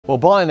Well,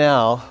 by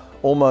now,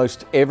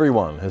 almost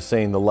everyone has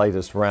seen the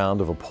latest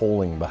round of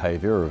appalling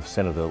behaviour of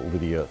Senator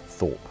Lidia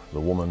Thorpe, the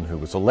woman who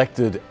was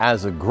elected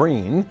as a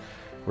Green,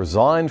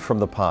 resigned from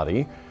the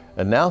party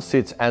and now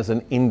sits as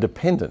an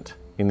independent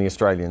in the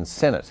Australian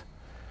Senate.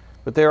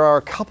 But there are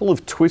a couple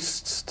of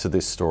twists to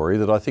this story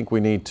that I think we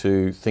need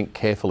to think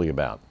carefully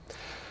about.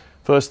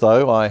 First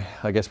though,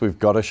 I guess we've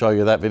got to show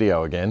you that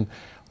video again.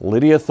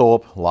 Lidia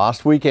Thorpe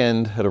last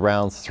weekend at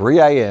around 3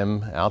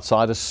 a.m.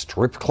 outside a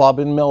strip club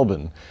in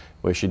Melbourne,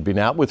 where she'd been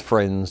out with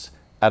friends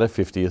at a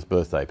 50th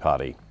birthday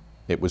party.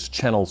 It was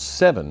Channel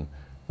 7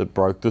 that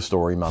broke the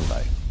story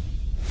Monday.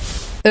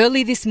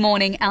 Early this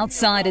morning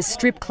outside a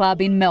strip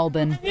club in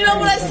Melbourne. You know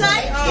what I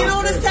say? You know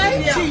what I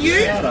say to you?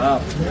 Shut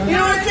up. You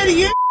know what I say to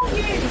you?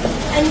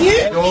 And you?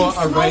 You're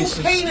a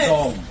racist penis.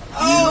 dog.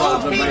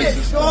 Oh,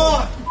 penis.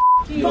 God.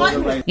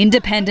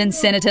 Independent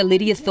Senator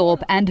Lidia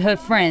Thorpe and her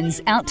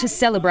friends out to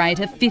celebrate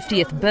her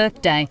 50th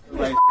birthday.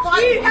 How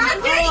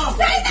dare you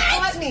say that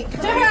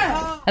to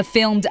her? Are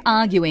filmed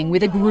arguing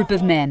with a group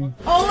of men.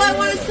 All I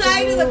want to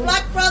say to the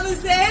black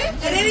brothers there,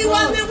 and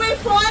anyone that we're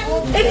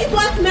fighting, any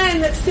black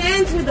man that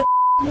stands with a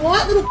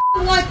white little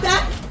like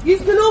that, you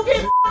can all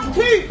get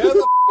too.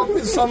 How the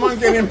did someone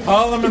get in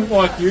Parliament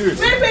like you? We've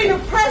been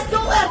oppressed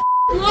all our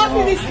life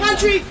in this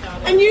country,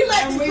 and you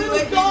let this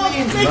little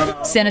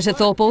dog. Senator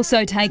Thorpe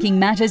also taking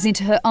matters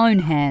into her own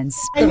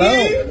hands. And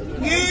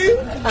you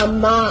are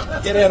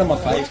marked. Get out of my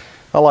face.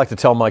 I like to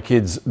tell my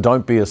kids,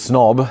 don't be a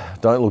snob,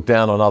 don't look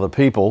down on other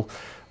people,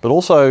 but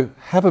also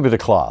have a bit of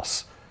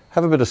class,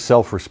 have a bit of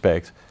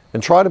self-respect,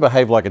 and try to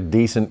behave like a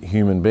decent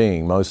human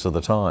being most of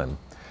the time.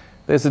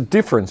 There's a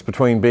difference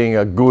between being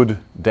a good,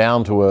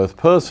 down-to-earth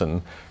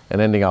person and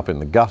ending up in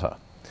the gutter.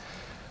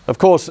 Of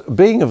course,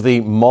 being of the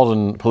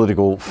modern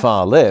political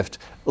far left,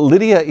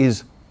 Lidia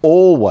is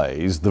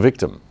always the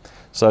victim.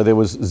 So there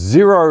was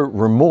zero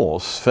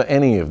remorse for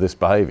any of this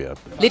behaviour.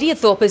 Lidia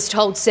Thorpe has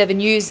told 7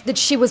 News that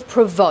she was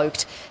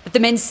provoked, that the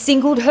men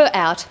singled her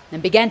out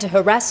and began to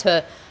harass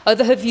her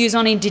over her views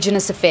on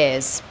Indigenous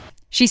affairs.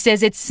 She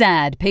says it's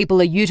sad people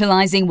are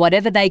utilising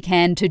whatever they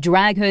can to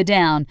drag her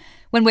down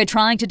when we're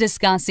trying to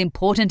discuss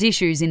important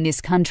issues in this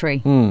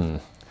country.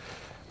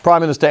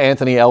 Prime Minister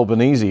Anthony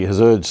Albanese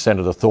has urged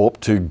Senator Thorpe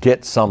to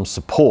get some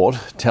support,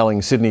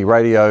 telling Sydney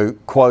Radio,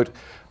 quote,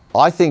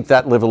 "I think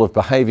that level of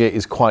behaviour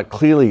is quite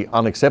clearly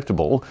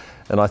unacceptable,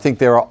 and I think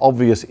there are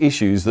obvious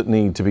issues that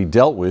need to be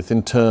dealt with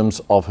in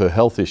terms of her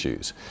health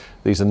issues.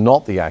 These are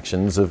not the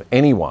actions of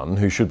anyone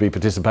who should be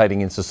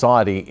participating in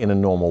society in a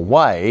normal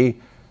way,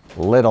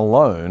 let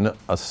alone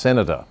a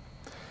senator."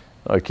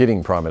 No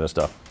kidding, Prime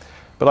Minister.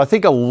 But I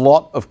think a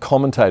lot of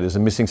commentators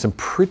are missing some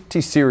pretty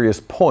serious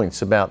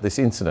points about this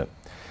incident.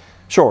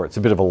 Sure, it's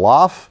a bit of a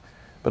laugh,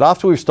 but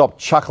after we've stopped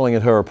chuckling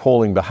at her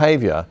appalling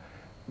behaviour,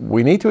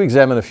 we need to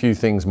examine a few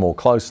things more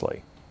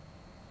closely.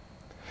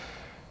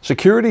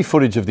 Security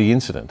footage of the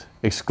incident,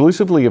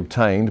 exclusively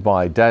obtained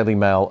by Daily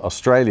Mail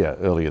Australia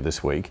earlier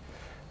this week,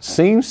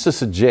 seems to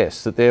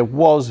suggest that there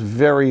was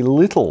very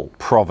little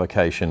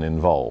provocation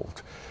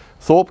involved.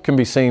 Thorpe can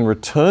be seen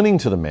returning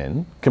to the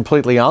men,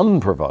 completely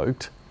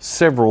unprovoked,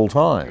 several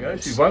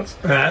times. She's once.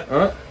 Alright.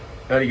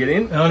 How do you get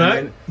in? Oh no.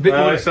 Then, Bit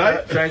more to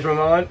say. Change my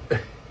mind.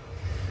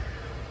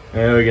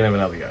 And we're going to have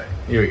another go.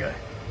 Here we go.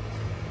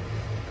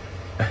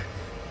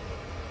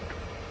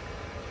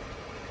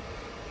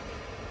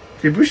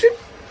 Did you push him?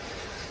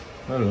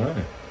 I don't know.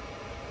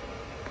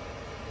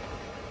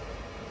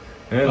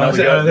 And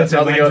Oh, that's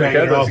another go.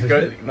 dragging her off, That's go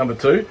isn't it? number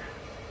 2.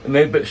 And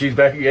then, but she's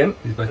back again.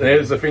 back And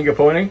there's the finger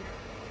pointing.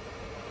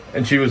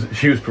 And she was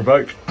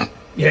provoked.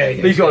 Yeah.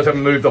 These guys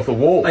haven't moved off the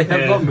wall. They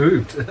have not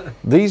moved.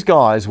 These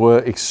guys were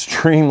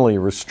extremely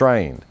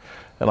restrained,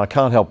 and I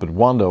can't help but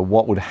wonder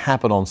what would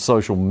happen on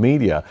social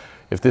media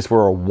if this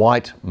were a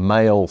white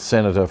male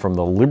senator from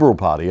the Liberal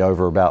Party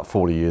over about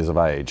 40 years of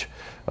age.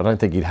 I don't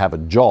think he'd have a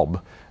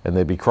job, and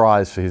there'd be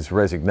cries for his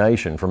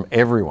resignation from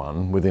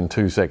everyone within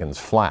 2 seconds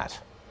flat.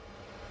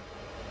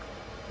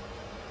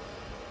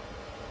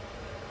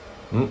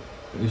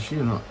 Is she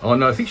or not? Oh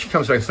no, I think she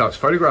comes back and starts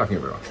photographing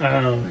everyone.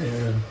 Oh,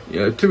 yeah.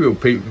 Yeah, typical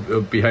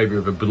behaviour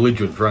of a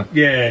belligerent drunk.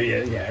 Yeah,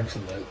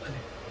 absolutely.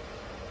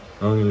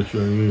 I'm going to show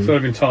you. Sort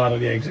of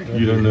entitled, yeah, exactly.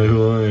 You don't know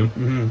who I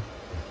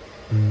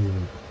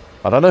am.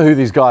 I don't know who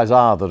these guys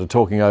are that are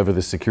talking over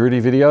this security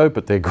video,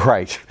 but they're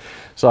great.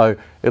 So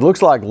it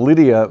looks like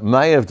Lidia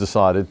may have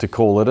decided to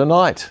call it a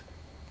night.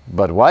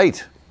 But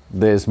wait,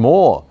 there's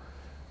more.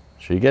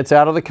 She gets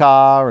out of the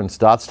car and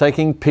starts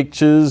taking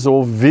pictures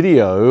or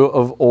video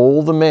of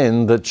all the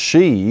men that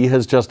she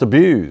has just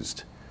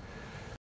abused.